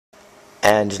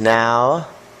And now,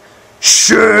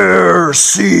 Cher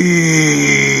scenes.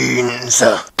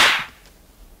 Snap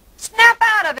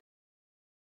out of it.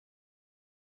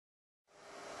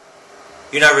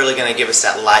 You're not really going to give us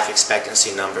that life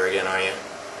expectancy number again, are you?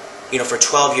 You know, for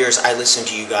 12 years I listened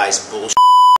to you guys bullshit.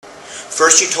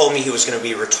 First you told me he was going to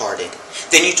be retarded.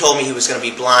 Then you told me he was going to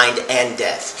be blind and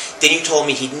deaf. Then you told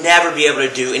me he'd never be able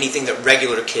to do anything that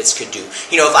regular kids could do.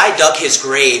 You know, if I dug his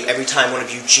grave every time one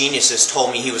of you geniuses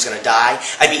told me he was going to die,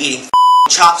 I'd be eating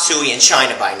chop suey in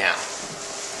China by now.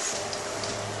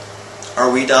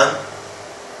 Are we done?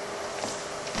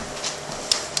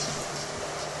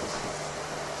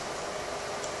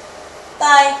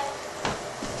 Bye.